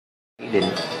He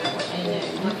didn't.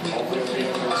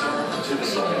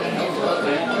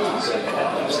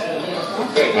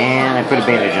 And I put a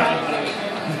bandage on him.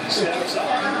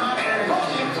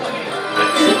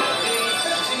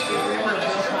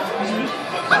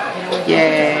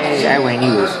 Yay! I win,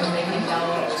 you lose.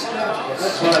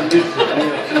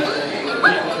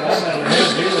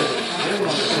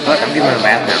 Look, I'm giving him a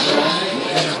bath now.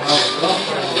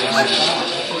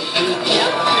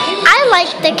 I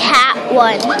like the cat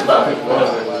one.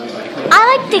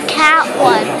 I like the cat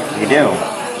one. You do?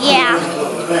 Yeah.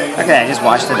 Okay, I just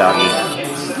watched the doggy.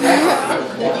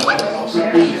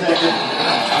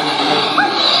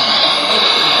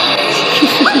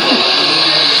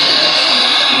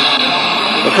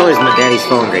 What color is my daddy's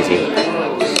phone, Gracie?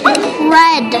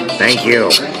 Red. Thank you.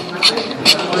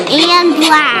 And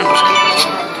black.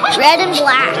 Red and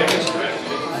black.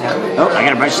 Oh, I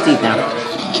gotta brush his teeth now.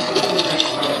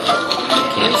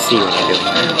 Can't see what I do.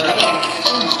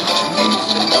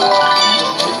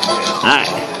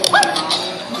 Alright.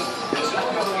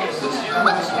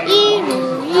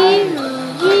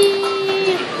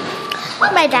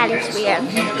 My daddy's weird.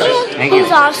 Thank He's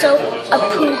you. also a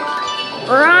poop.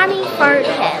 Ronnie fart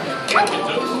head.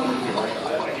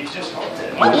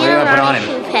 What do you want to put on him?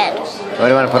 Poop head. What do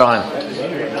you want to put on him?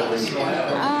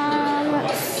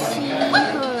 Let's see.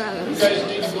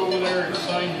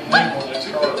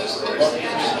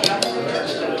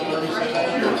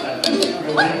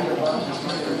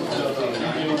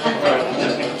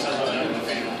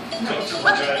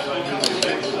 Hold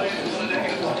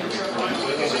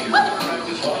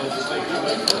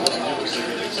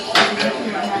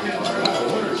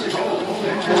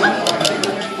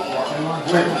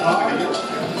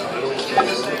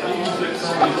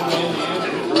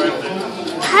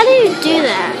How do you do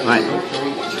that? What?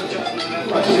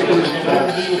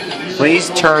 Please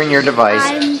turn your device.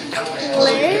 I'm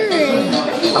clearing.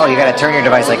 Oh, you gotta turn your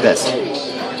device like this.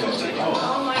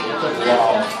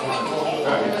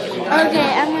 Okay,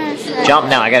 I'm gonna say Jump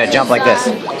now, I gotta jump like this.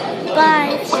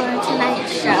 bye for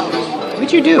tonight's show.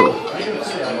 What'd you do?